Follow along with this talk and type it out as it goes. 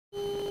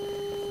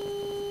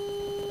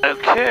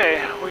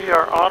Okay, we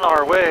are on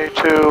our way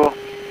to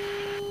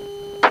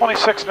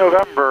 26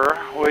 November,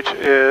 which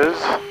is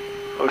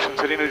Ocean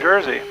City, New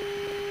Jersey.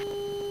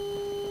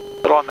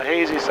 A little on the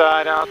hazy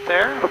side out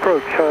there.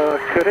 Approach,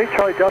 could A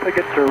Charlie Delta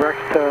get direct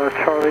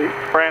Charlie?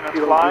 Brandon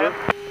flying.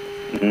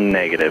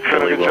 Negative,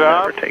 Philly will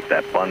never take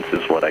that. Bunce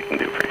is what I can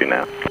do for you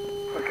now.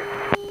 Okay.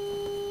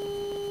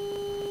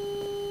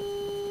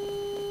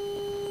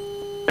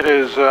 It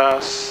is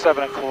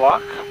 7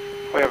 o'clock.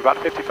 We have about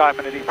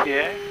 55-minute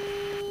ETA.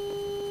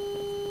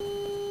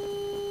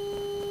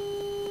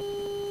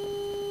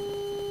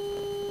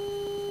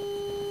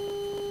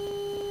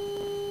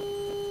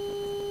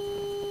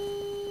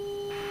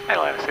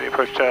 Atlantic City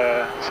approach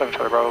 7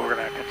 Charlie Bravo. We're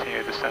going to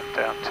continue descent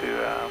down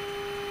to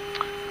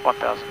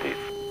 1,000 feet.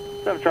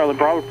 7 Charlie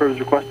Bravo, approach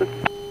requested.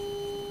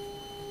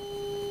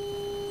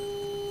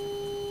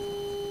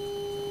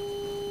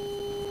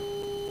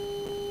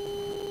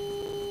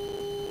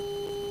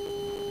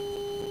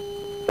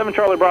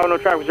 Charlie Bravo, no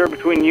traffic reserved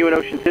between you and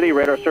Ocean City.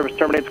 Radar service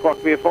terminates. Squawk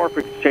VFR.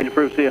 Frequency change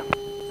approved. See ya.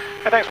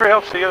 Hey, thanks for your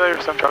help. See you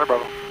later, 7 Charlie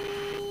Bravo.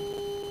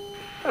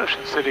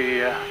 Ocean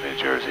City, New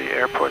Jersey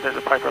Airport. There's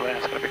a Piper lane.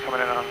 It's going to be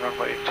coming in on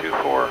runway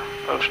 24,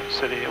 Ocean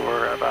City.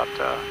 We're about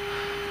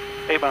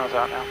 8 miles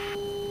out now.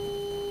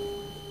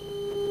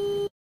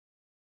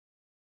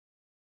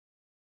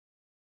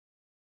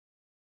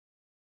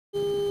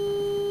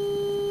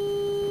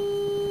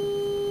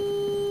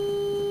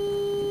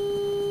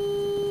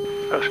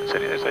 Ocean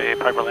City, there's a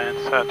Piper Lance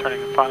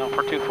turning final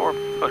for 24,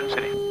 Ocean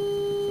City.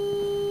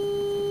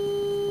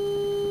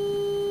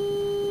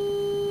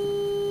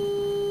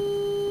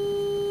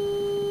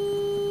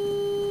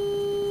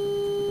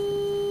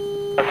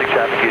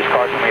 Traffic use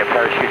cars, and we have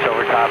parachutes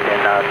over top in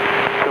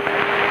 2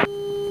 minutes.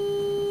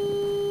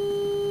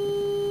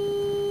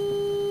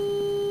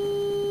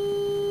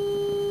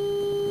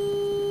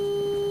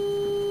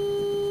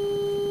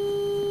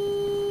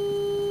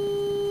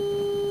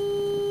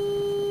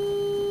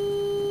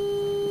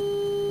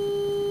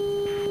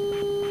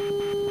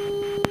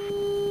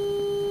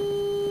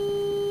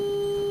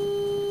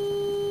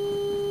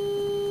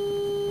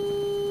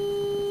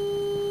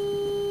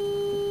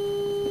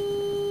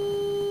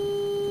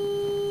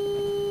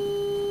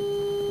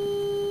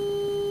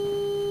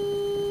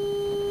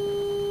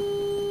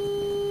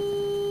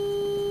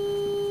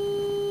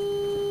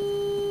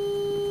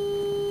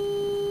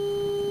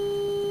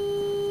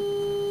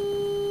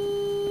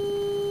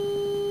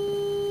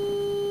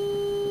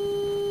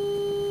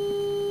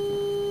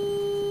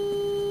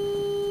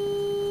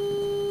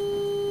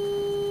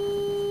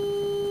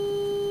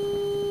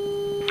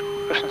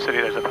 Ocean City,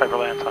 there's a Piper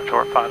Lance on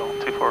short final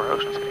 24,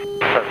 Ocean City.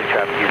 Subject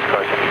traffic use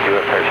cars, and we do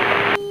have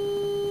parachutes.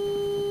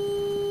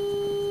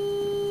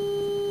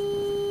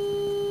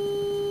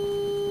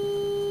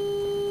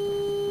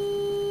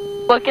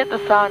 Look at the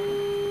sun.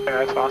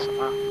 Yeah, that's awesome,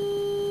 huh?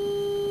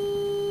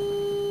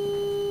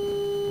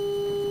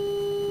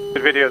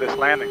 Good video of this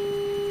landing.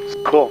 It's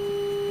cool.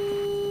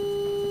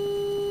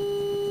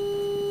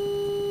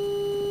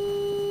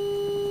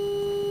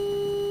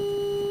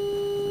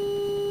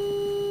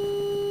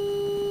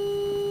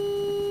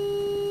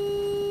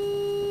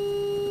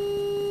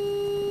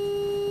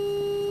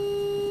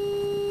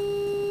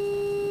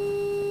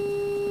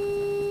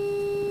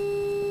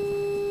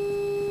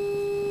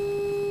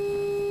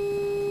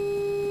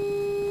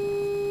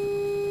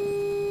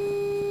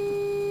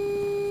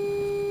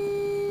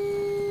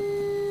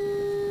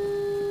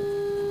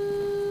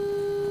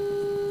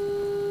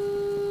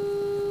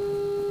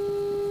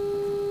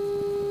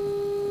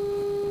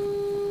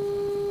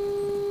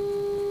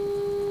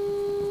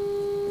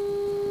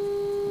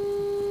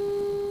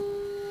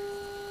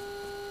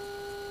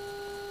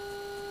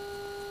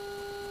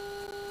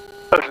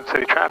 Ocean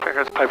City traffic,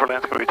 there's Piper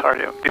Lance going to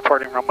be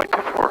departing runway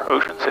 24,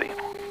 Ocean City.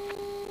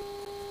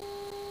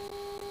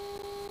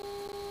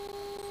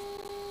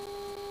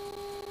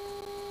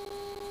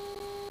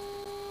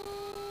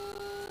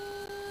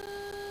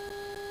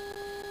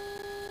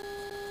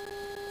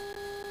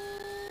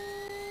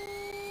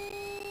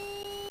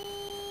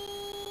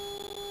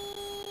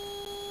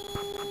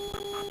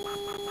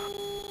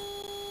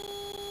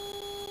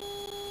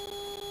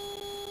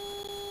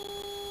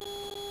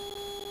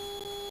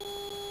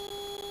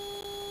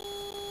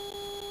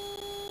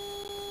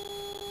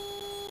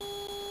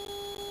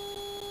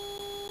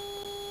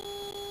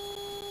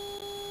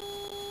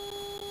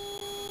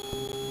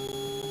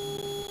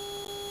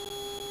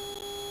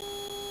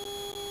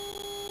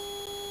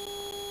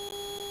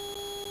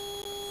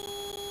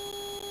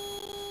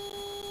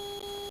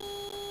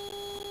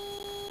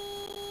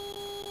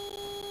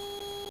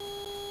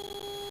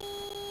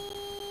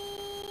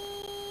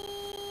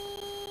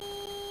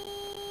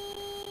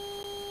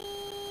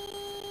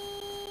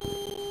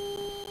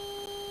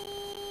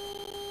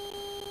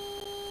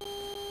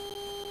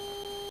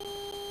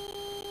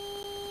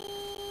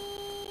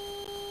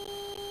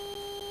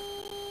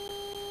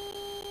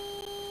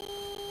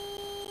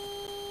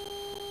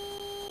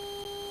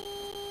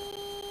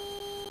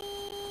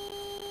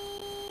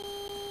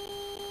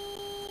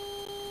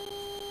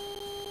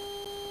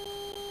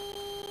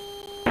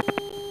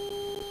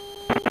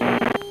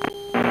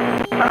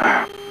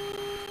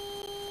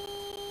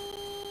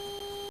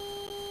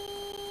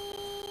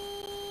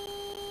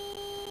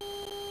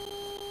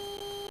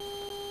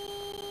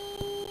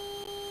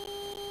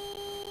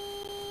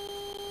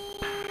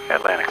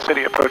 Atlantic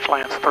City, approach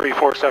Lance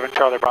 347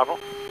 Charlie Bravo.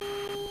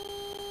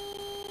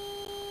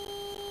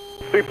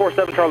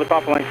 347 Charlie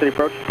Papa, Atlantic City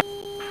approach.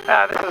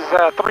 This is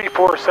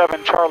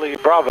 347 Charlie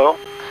Bravo.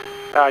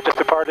 Just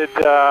departed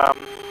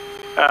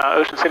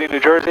Ocean City, New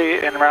Jersey,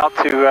 en route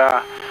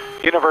to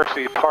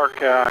University Park,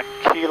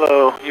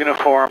 Kilo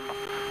Uniform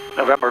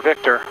November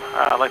Victor.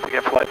 I'd like to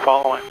get flight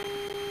following.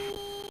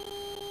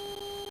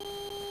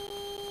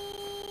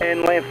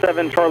 And Lance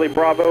 7 Charlie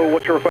Bravo,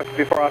 what's your request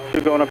before us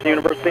going up to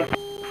University?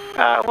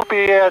 We'll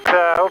be at,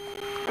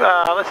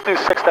 let's do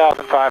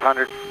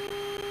 6,500.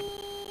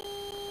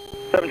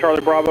 7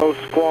 Charlie Bravo,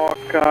 squawk,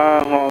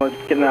 well, it's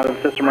getting out of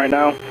the system right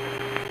now.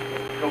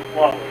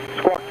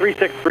 Squawk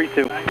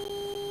 3632.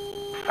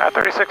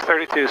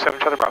 3632, 7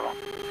 Charlie Bravo.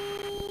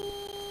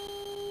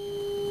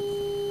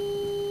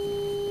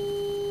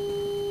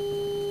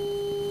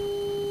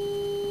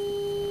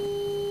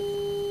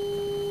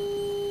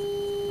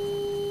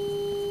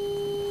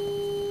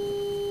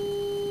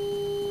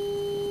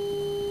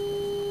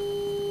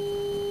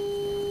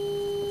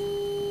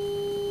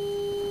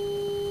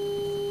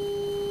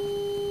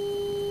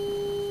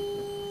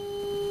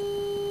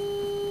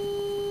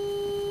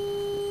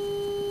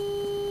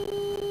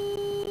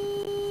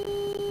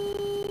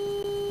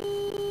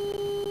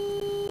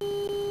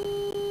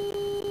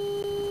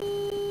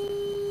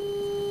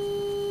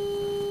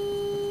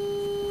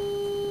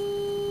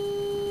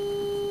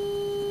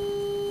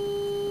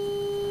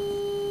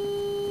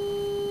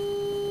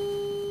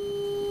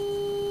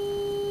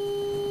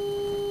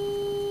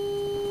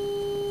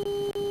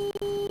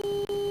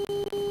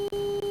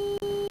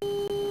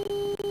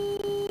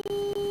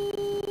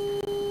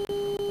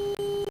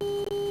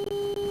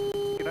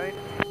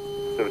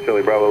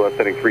 Charlie Bravo, left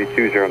heading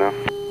 320 now.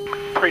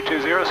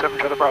 320, 7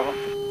 Charlie Bravo.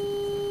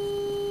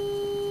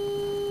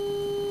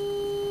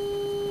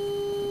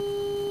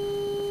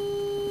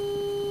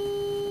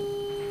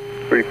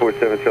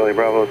 Charlie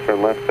Bravo,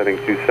 turn left, heading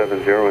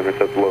 270,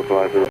 intercept the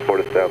localizer, report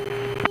established.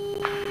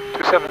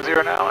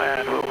 270 now,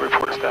 and we'll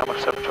report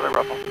established, 7 Charlie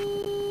Bravo.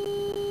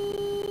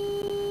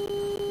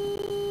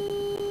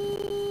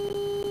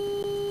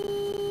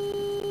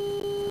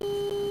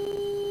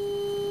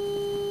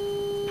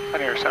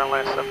 And here, Sound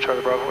Lance 7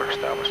 Charlie Bravo, we're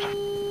established.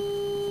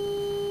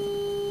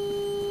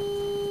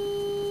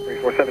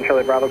 347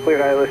 Charlie Bravo,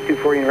 cleared ILS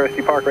 24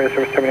 University Park, ready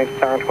service terminates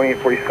tower on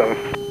 2847.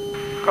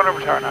 Going over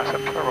tower now,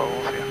 7 Charlie Bravo,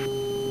 we'll see you.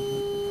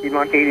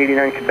 Piedmont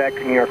 889, Quebec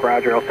to New York,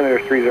 roger, altimeter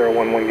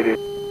 3011, you do.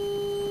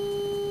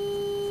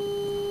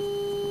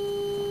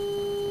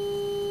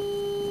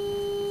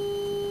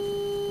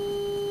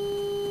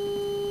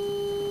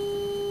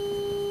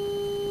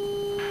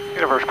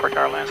 Universe Park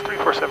Tower Lance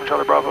 347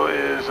 Charlie Bravo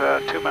is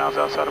 2 miles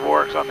outside of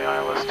Oryx on the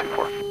ILS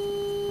 24.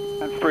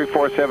 That's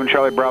 347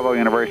 Charlie Bravo,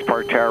 University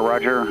Park Tower,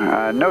 roger.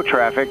 No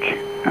traffic,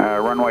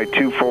 runway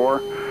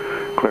 24,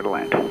 clear to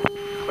land.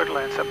 Clear to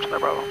land, 7 Charlie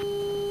Bravo.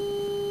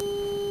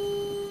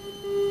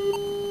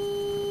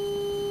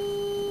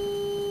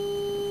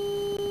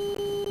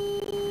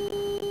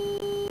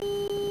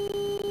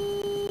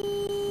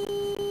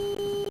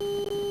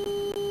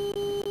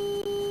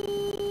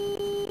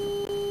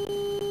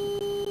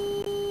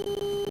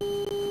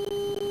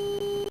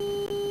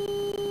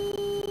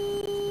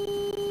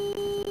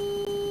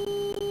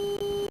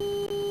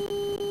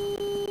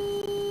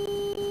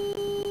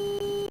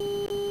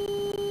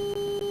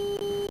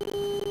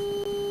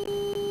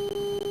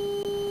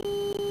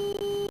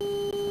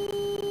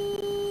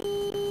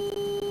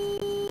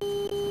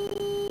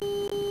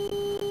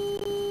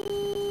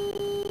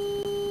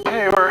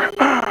 Okay, we're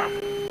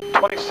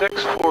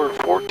 26 for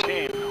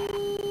 14.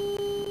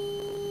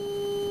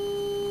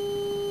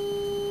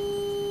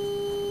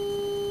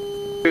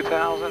 Two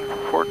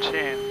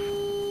 2014.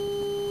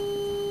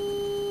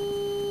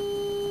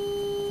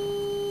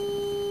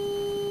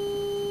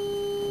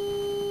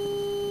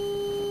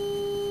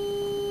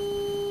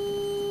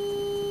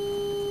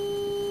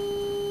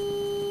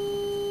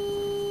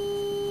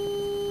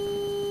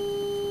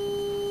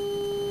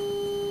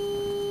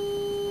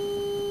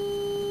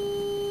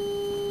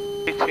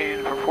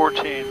 For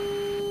 14.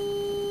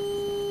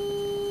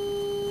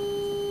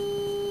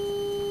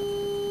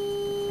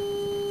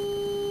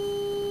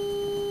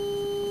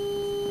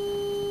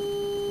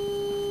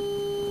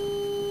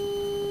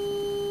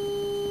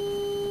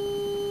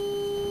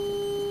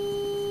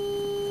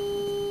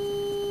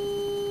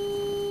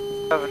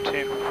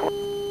 $17 for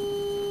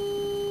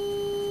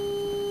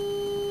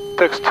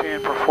 16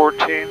 for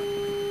 14.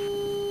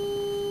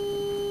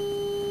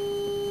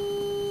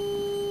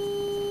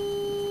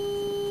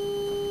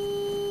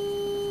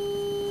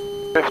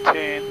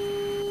 $15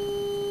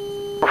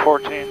 for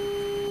 14.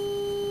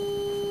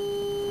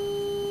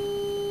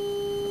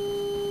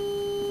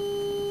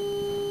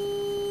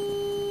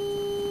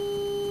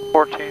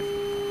 $14.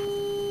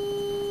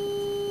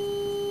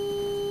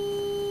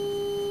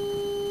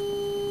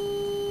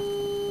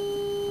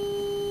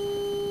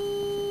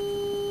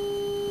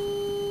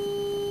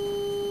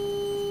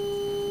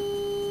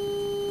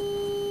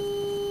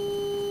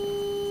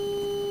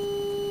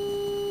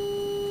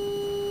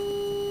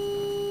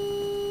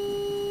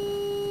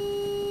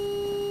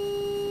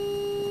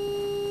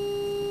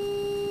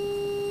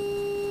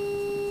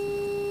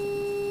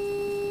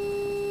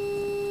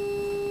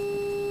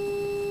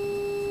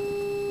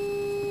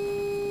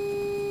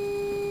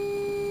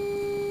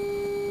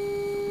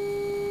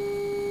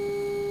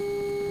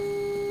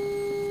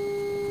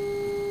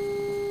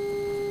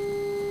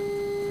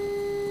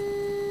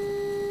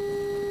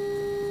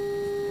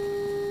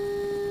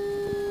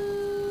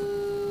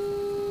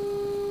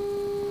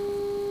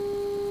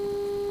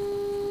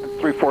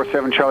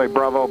 347 Charlie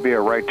Bravo, be a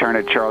right turn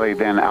at Charlie,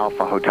 then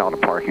Alpha Hotel to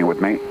parking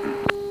with me.